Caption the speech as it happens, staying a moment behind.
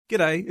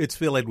G'day, it's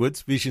Phil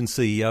Edwards, Vision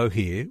CEO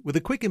here, with a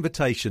quick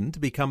invitation to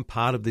become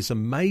part of this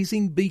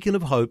amazing beacon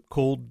of hope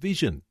called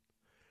Vision.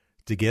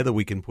 Together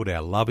we can put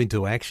our love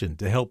into action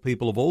to help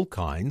people of all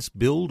kinds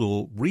build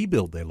or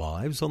rebuild their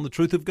lives on the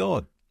truth of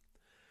God.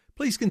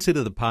 Please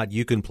consider the part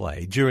you can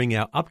play during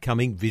our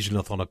upcoming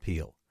Visionathon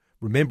appeal,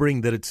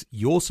 remembering that it's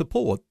your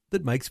support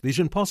that makes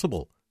Vision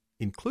possible,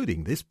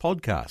 including this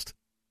podcast.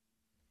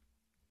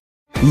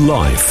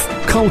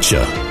 Life,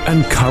 culture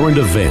and current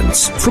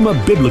events from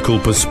a biblical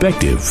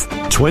perspective.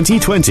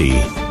 2020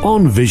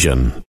 on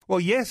Vision. Well,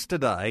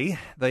 yesterday,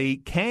 the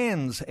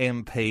Cairns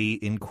MP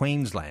in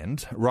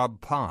Queensland,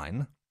 Rob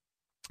Pyne,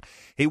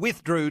 he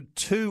withdrew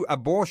 2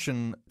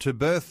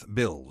 abortion-to-birth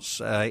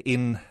bills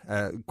in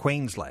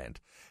Queensland.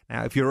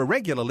 Now, if you're a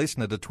regular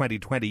listener to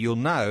 2020, you'll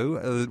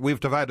know that we've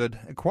devoted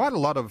quite a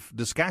lot of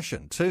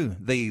discussion to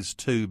these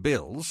 2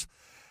 bills.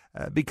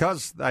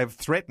 Because they've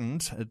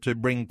threatened to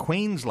bring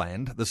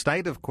Queensland, the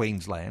state of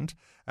Queensland,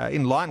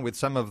 in line with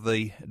some of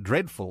the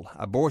dreadful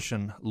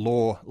abortion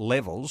law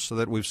levels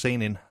that we've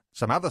seen in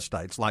some other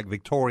states like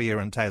Victoria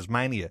and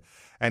Tasmania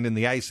and in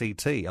the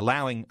ACT,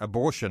 allowing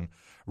abortion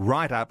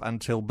right up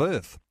until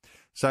birth.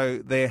 So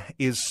there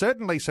is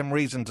certainly some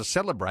reason to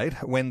celebrate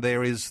when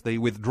there is the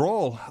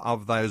withdrawal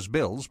of those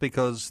bills,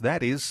 because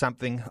that is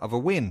something of a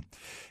win.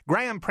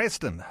 Graham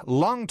Preston,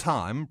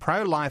 long-time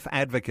pro-life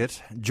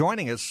advocate,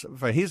 joining us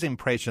for his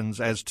impressions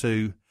as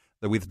to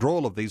the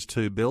withdrawal of these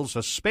 2 bills.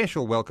 A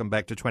special welcome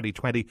back to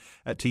 2020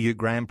 to you,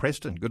 Graham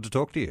Preston. Good to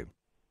talk to you.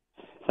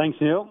 Thanks,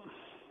 Neil.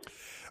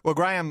 Well,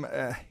 Graham,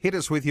 hit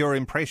us with your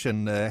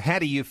impression. How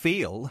do you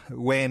feel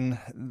when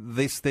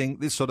this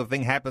sort of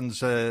thing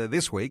happens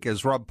this week,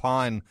 as Rob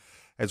Pyne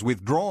has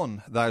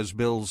withdrawn those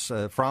bills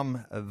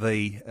from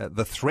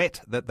the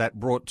threat that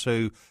brought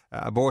to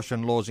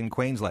abortion laws in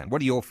Queensland?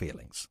 What are your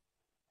feelings?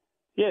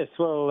 Yes,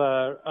 well,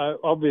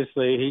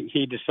 obviously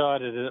he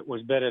decided that it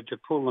was better to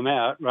pull them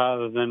out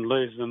rather than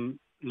lose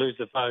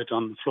the vote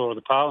on the floor of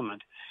the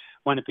Parliament.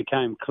 When it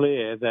became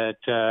clear that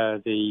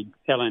the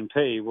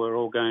LNP were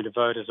all going to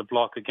vote as a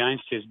bloc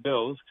against his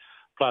bills,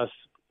 plus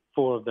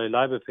 4 of the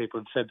Labor people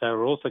had said they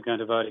were also going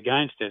to vote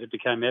against it, it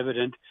became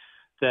evident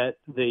that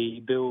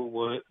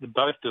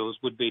both bills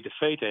would be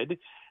defeated,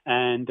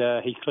 and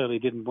he clearly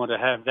didn't want to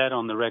have that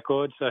on the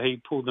record, so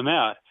he pulled them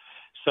out.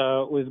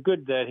 So it was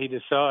good that he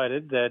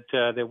decided that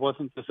there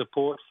wasn't the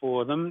support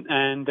for them,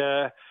 and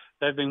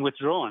they've been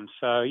withdrawn.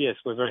 So, yes,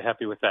 we're very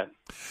happy with that.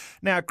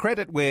 Now,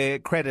 credit where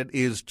credit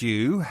is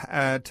due.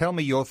 Tell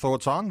me your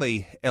thoughts on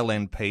the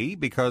LNP,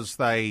 because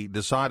they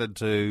decided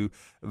to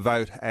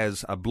vote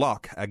as a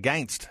bloc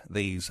against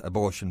these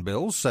abortion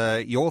bills.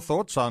 Your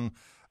thoughts on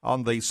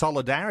the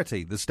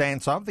solidarity, the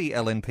stance of the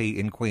LNP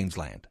in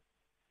Queensland?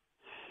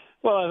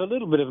 Well, I have a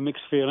little bit of a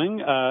mixed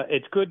feeling.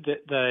 It's good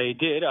that they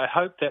did. I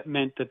hope that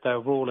meant that they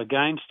were all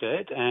against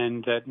it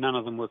and that none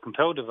of them were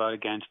compelled to vote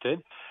against it.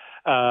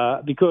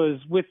 Because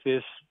with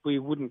this, we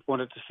wouldn't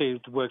want it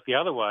to work the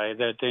other way,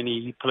 that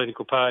any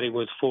political party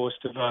was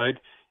forced to vote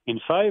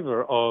in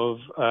favour of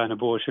an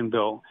abortion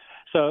bill.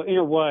 So in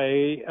a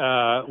way,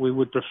 we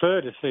would prefer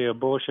to see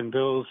abortion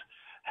bills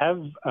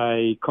have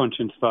a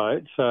conscience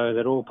vote so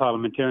that all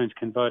parliamentarians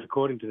can vote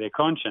according to their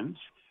conscience.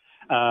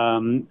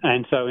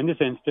 And so in this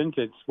instance,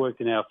 it's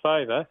worked in our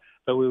favour,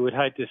 but we would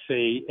hate to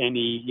see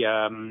any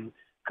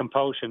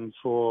compulsion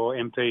for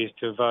MPs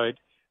to vote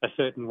a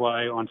certain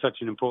way on such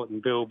an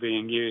important bill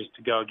being used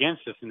to go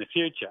against us in the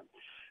future.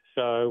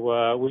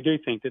 So we do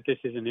think that this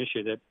is an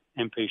issue that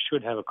MPs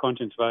should have a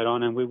conscience vote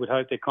on, and we would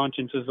hope their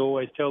consciences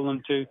always tell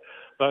them to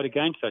vote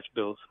against such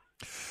bills.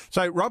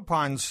 So Rob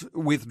Pyne's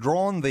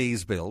withdrawn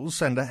these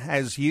bills, and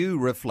as you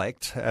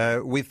reflect,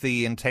 with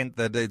the intent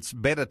that it's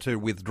better to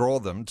withdraw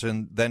them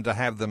than to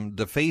have them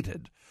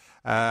defeated,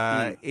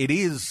 it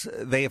is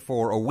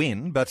therefore a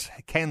win, but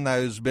can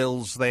those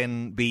bills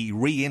then be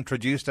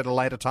reintroduced at a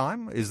later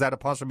time? Is that a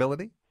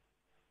possibility?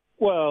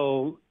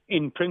 Well,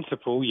 in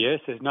principle, yes.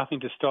 There's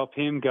nothing to stop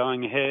him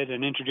going ahead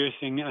and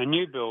introducing a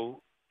new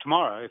bill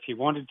tomorrow if he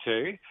wanted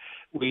to.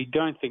 We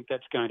don't think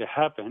that's going to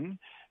happen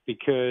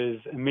because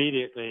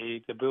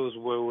immediately the bills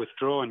were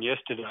withdrawn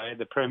yesterday.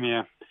 The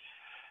Premier,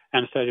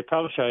 Anastasia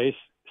Palaszczuk,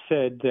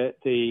 said that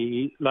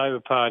the Labor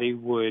Party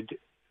would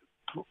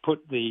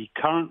put the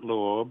current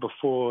law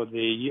before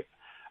the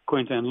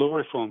Queensland Law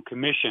Reform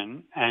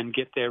Commission and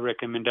get their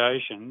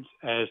recommendations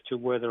as to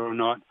whether or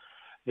not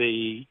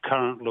the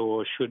current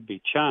law should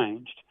be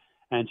changed.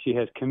 And she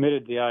has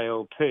committed the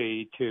ALP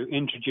to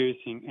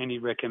introducing any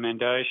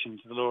recommendations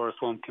the Law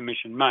Reform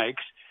Commission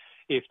makes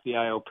if the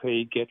ALP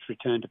gets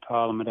returned to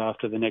Parliament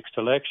after the next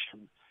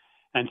election.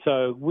 And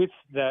so with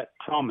that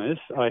promise,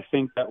 I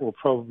think that will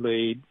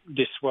probably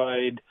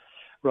dissuade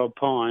Rob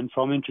Pyne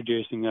from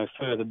introducing a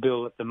further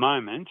bill at the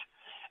moment,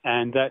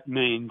 and that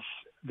means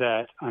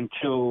that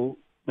until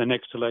the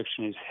next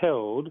election is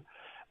held,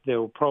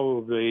 there will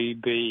probably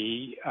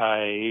be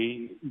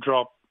a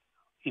drop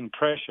in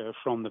pressure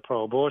from the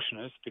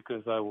pro-abortionists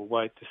because they will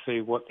wait to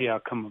see what the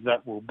outcome of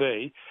that will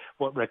be,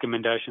 what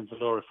recommendations the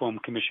Law Reform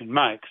Commission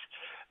makes.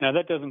 Now,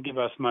 that doesn't give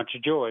us much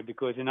joy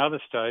because in other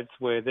states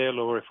where their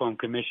law reform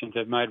commissions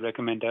have made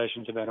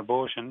recommendations about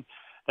abortion,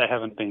 they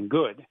haven't been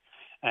good.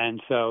 And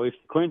so if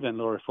the Queensland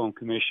Law Reform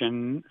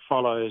Commission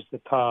follows the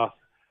path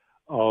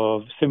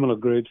of similar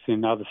groups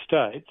in other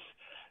states,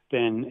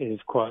 then it is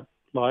quite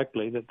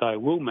likely that they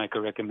will make a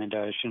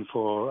recommendation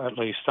for at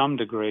least some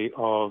degree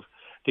of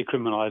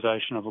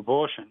decriminalisation of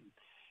abortion.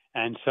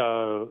 And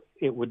so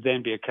it would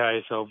then be a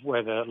case of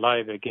whether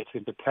Labor gets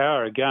into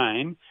power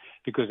again,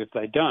 because if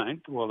they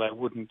don't, well, they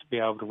wouldn't be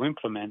able to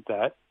implement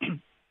that.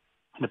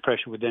 The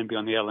pressure would then be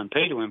on the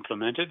LNP to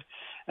implement it,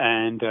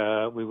 and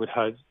we would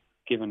hope,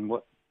 given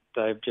what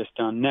they've just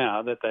done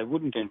now, that they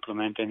wouldn't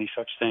implement any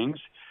such things.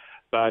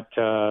 But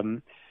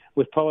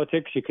with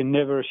politics, you can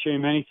never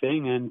assume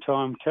anything, and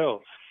time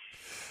tells.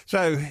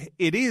 So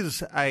it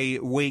is a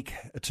week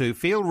to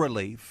feel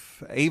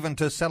relief, even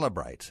to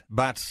celebrate,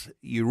 but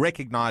you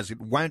recognise it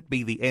won't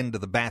be the end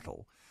of the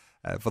battle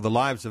for the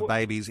lives of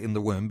babies in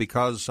the womb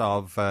because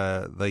of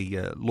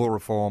the law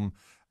reform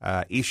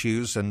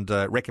issues and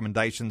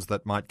recommendations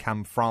that might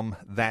come from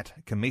that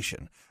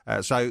commission.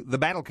 So the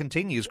battle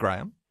continues,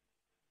 Graham.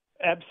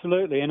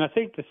 Absolutely, and I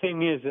think the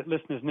thing is that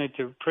listeners need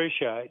to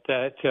appreciate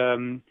that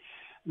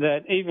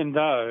that even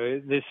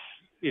though this,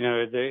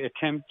 the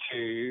attempt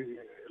to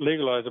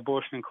legalise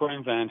abortion in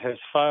Queensland has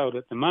failed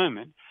at the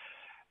moment,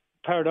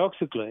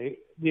 paradoxically,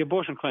 the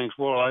abortion clinics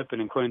were all open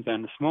in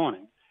Queensland this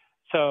morning.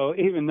 So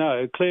even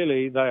though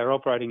clearly they are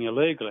operating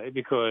illegally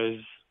because,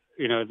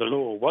 the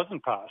law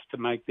wasn't passed to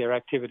make their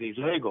activities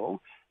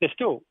legal, they're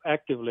still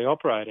actively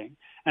operating.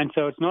 And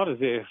so it's not as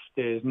if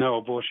there's no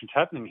abortions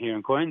happening here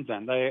in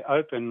Queensland. They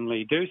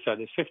openly do so.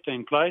 There's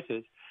 15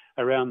 places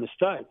around the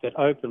state that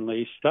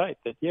openly state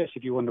that, yes,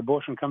 if you want an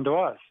abortion, come to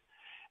us.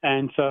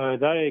 And so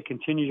they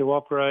continue to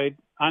operate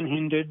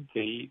unhindered.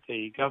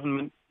 The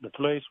government, the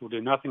police will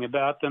do nothing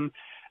about them,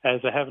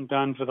 as they haven't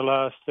done for the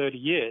last 30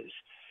 years.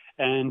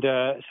 And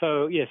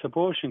so, yes,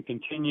 abortion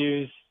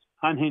continues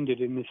unhindered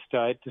in this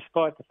state,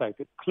 despite the fact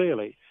that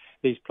clearly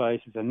these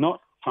places are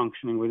not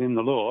functioning within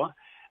the law.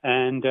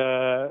 And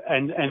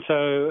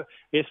so,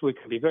 yes, we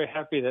can be very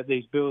happy that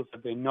these bills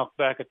have been knocked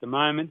back at the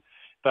moment,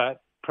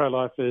 but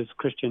pro-lifers,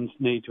 Christians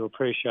need to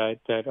appreciate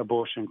that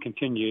abortion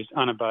continues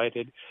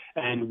unabated,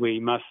 and we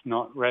must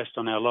not rest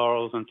on our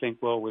laurels and think,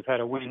 well, we've had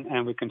a win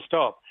and we can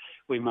stop.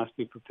 We must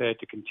be prepared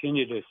to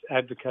continue to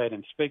advocate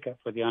and speak up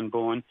for the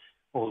unborn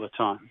all the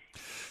time.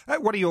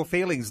 What are your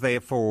feelings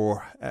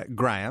therefore,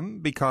 Graham?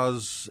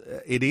 Because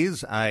it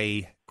is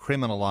a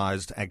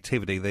criminalised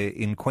activity there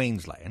in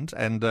Queensland,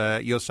 and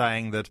you're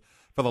saying that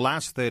for the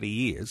last 30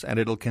 years, and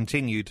it'll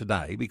continue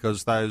today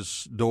because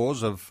those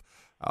doors of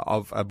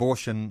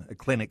abortion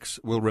clinics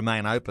will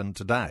remain open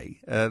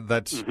today,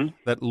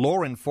 that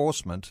law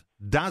enforcement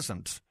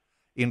doesn't,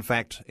 in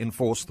fact,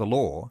 enforce the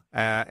law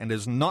and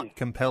is not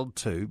compelled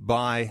to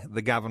by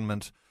the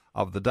government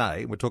of the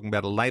day. We're talking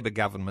about a Labor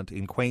government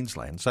in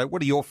Queensland. So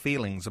what are your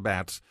feelings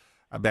about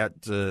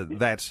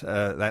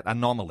that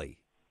anomaly?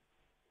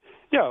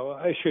 Yeah,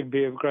 well, it should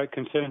be of great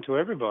concern to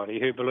everybody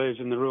who believes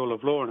in the rule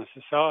of law in a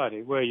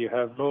society where you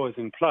have laws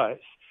in place.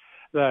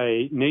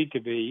 They need to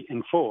be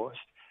enforced,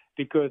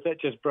 because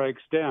that just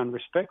breaks down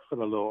respect for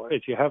the law.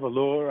 If you have a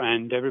law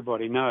and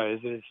everybody knows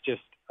that it's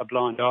just a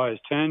blind eye is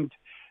turned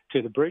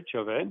to the breach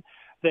of it,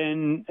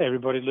 then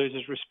everybody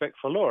loses respect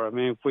for law. I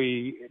mean, if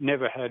we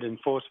never had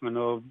enforcement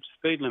of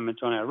speed limits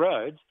on our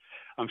roads,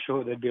 I'm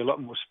sure there'd be a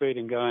lot more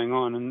speeding going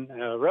on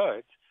in our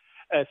roads.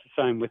 It's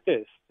the same with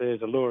this.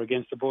 There's a law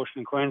against abortion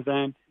in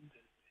Queensland.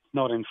 It's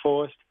not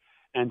enforced,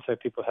 and so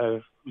people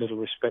have little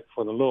respect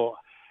for the law.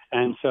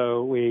 And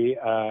so we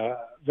are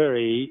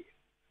very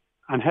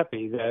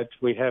unhappy that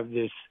we have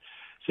this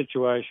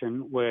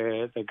situation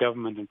where the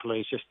government and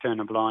police just turn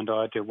a blind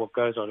eye to what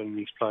goes on in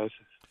these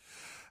places.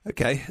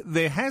 Okay,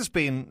 there has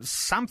been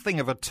something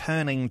of a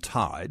turning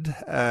tide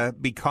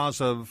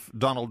because of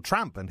Donald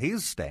Trump and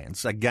his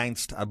stance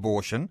against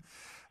abortion,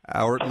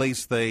 or at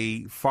least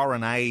the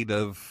foreign aid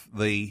of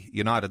the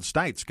United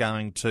States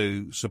going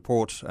to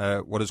support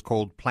what is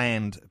called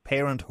Planned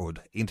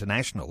Parenthood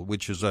International,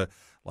 which is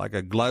like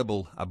a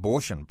global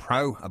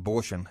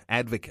pro-abortion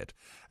advocate.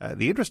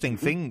 The interesting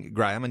thing,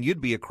 Graham, and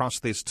you'd be across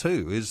this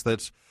too, is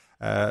that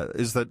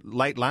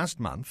late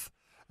last month,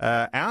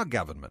 our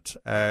government,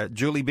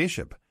 Julie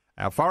Bishop,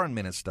 our foreign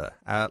minister,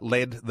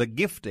 led the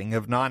gifting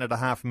of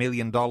 $9.5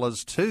 million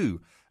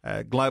to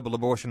global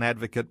abortion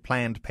advocate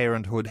Planned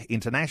Parenthood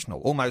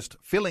International, almost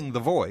filling the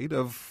void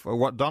of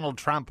what Donald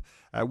Trump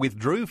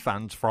withdrew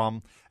funds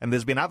from. And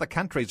there's been other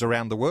countries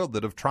around the world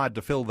that have tried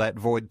to fill that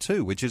void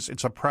too, which is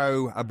it's a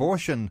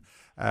pro-abortion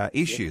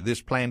issue,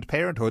 this Planned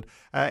Parenthood.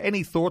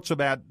 Any thoughts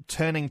about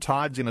turning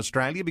tides in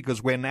Australia?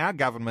 Because when our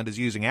government is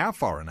using our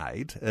foreign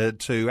aid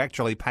to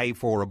actually pay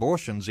for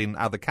abortions in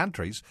other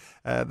countries,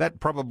 that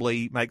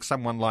probably makes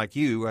someone like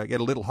you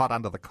get a little hot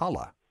under the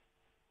collar.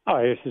 Oh,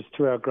 yes, it's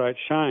to our great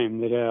shame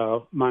that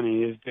our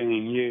money is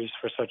being used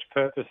for such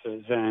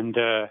purposes. And,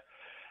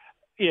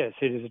 yes,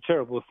 it is a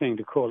terrible thing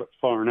to call it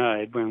foreign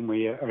aid when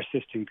we are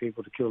assisting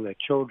people to kill their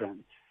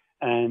children.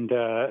 And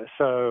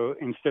so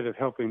instead of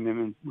helping them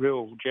in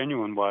real,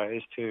 genuine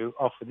ways to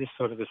offer this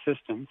sort of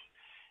assistance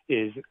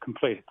is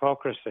complete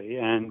hypocrisy.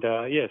 And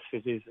yes,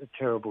 it is a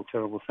terrible,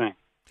 terrible thing.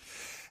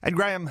 And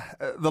Graham,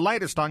 the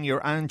latest on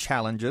your own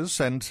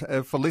challenges, and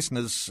for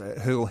listeners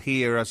who'll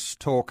hear us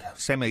talk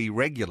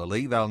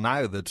semi-regularly, they'll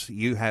know that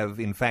you have,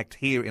 in fact,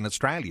 here in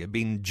Australia,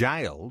 been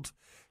jailed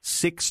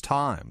 6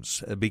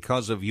 times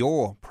because of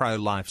your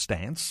pro-life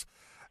stance.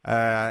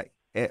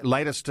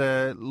 Latest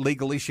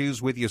legal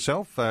issues with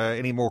yourself?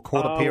 Any more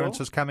court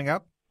appearances coming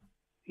up?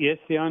 Yes,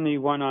 the only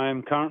one I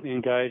am currently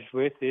engaged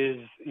with is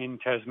in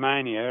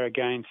Tasmania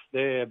against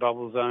their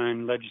bubble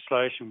zone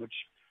legislation, which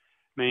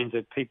means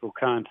that people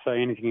can't say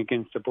anything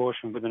against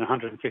abortion within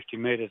 150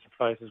 metres of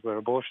places where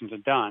abortions are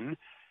done.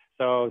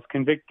 So I was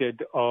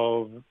convicted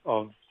of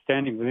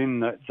standing within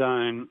that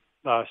zone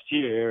last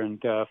year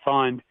and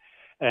fined,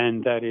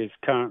 and that is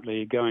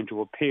currently going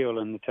to appeal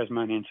in the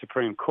Tasmanian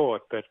Supreme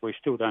Court, but we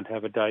still don't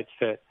have a date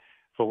set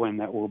for when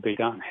that will be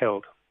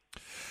held.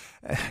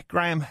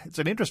 Graham, it's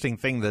an interesting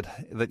thing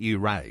that you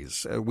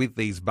raise with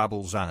these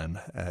bubble zone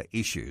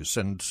issues.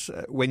 And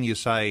when you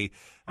say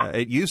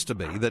it used to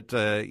be that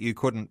you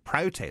couldn't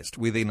protest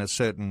within a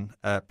certain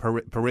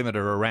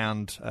perimeter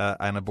around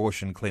an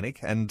abortion clinic,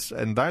 and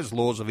those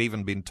laws have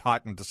even been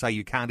tightened to say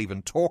you can't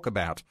even talk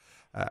about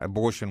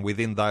abortion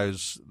within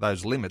those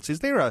limits. Is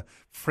there a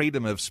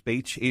freedom of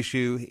speech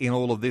issue in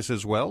all of this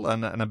as well?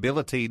 An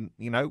ability,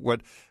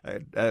 what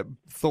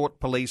thought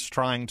police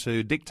trying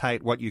to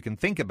dictate what you can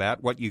think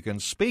about, what you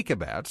can speak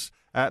about,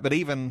 but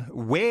even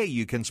where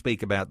you can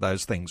speak about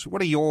those things.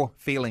 What are your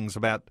feelings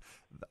about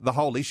the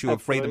whole issue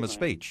of freedom of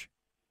speech?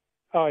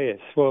 Oh, yes.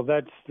 Well,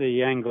 that's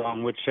the angle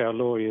on which our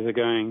lawyers are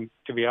going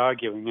to be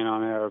arguing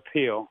on our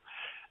appeal,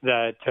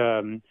 that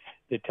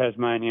the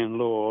Tasmanian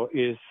law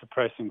is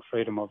suppressing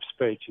freedom of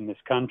speech in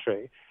this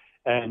country.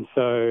 And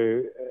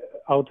so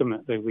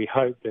ultimately we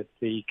hope that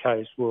the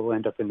case will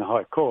end up in the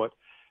High Court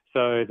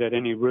so that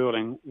any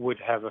ruling would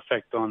have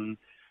effect on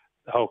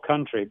the whole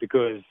country,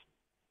 because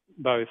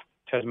both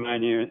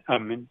Victoria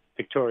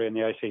and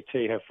the ACT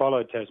have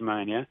followed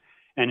Tasmania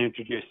and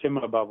introduced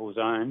similar bubble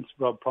zones.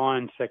 Rob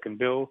Pyne's second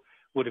bill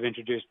would have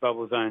introduced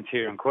bubble zones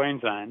here in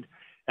Queensland.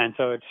 And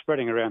so it's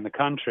spreading around the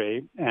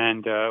country,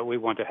 and we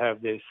want to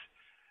have this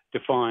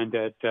defined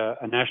at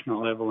a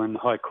national level in the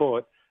High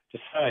Court to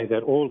say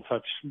that all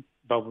such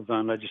bubble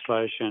zone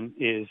legislation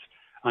is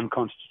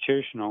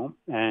unconstitutional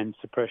and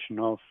suppression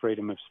of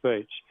freedom of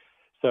speech.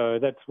 So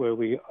that's where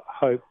we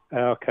hope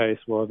our case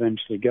will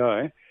eventually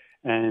go,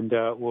 and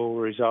will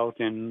result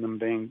in them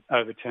being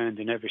overturned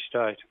in every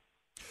state.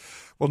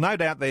 Well, no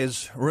doubt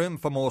there's room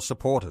for more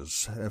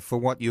supporters for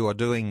what you are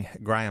doing,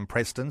 Graham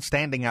Preston,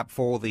 standing up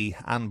for the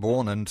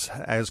unborn, and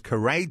as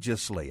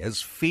courageously,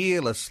 as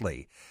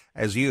fearlessly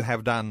as you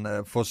have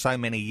done for so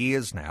many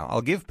years now.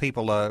 I'll give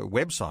people a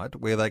website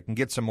where they can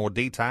get some more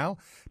detail,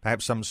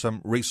 perhaps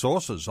some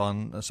resources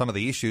on some of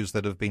the issues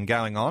that have been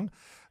going on.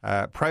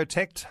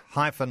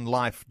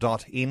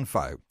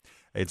 protect-life.info.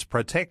 It's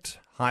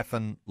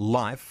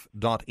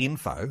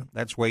protect-life.info.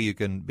 That's where you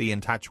can be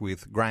in touch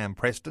with Graham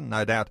Preston.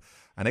 No doubt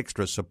an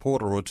extra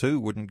supporter or two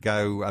wouldn't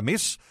go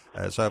amiss.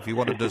 So if you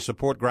wanted to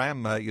support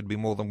Graham, you'd be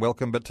more than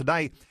welcome. But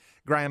today,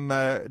 Graham,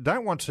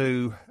 don't want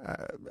to...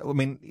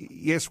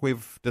 yes,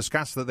 we've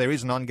discussed that there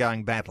is an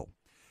ongoing battle,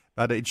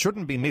 but it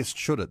shouldn't be missed,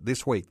 should it,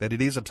 this week, that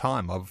it is a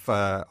time of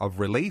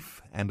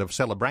relief and of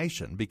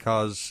celebration,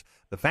 because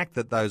the fact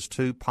that those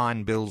 2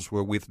 Pyne bills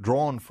were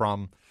withdrawn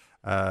from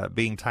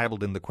being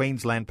tabled in the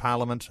Queensland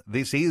Parliament,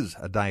 this is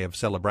a day of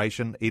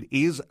celebration. It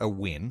is a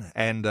win,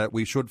 and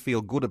we should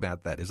feel good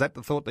about that. Is that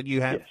the thought that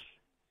you have? Yes.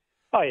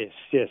 Oh,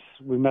 yes.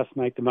 We must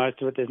make the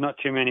most of it. There's not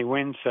too many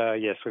wins, so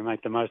yes, we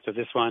make the most of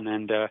this one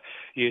and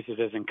use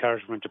it as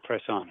encouragement to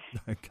press on.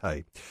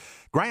 Okay.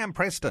 Graham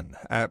Preston,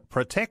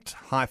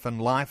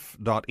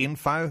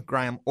 protect-life.info.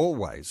 Graham,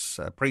 always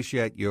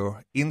appreciate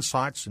your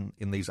insights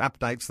in these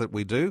updates that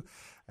we do,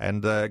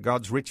 and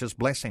God's richest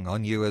blessing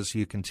on you as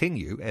you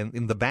continue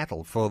in the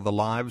battle for the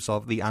lives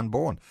of the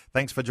unborn.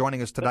 Thanks for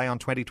joining us today on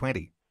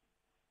 2020.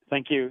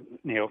 Thank you,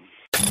 Neil.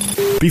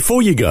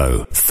 Before you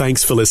go,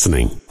 thanks for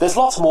listening. There's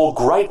lots more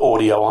great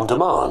audio on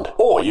demand,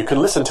 or you can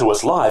listen to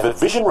us live at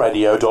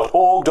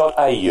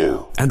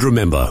visionradio.org.au. And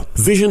remember,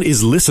 Vision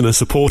is listener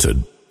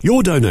supported.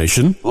 Your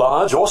donation,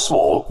 large or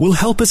small, will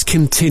help us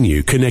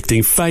continue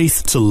connecting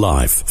faith to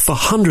life for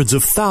hundreds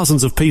of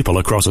thousands of people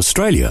across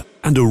Australia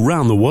and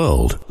around the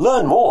world.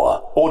 Learn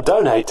more or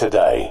donate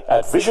today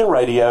at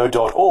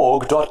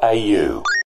visionradio.org.au.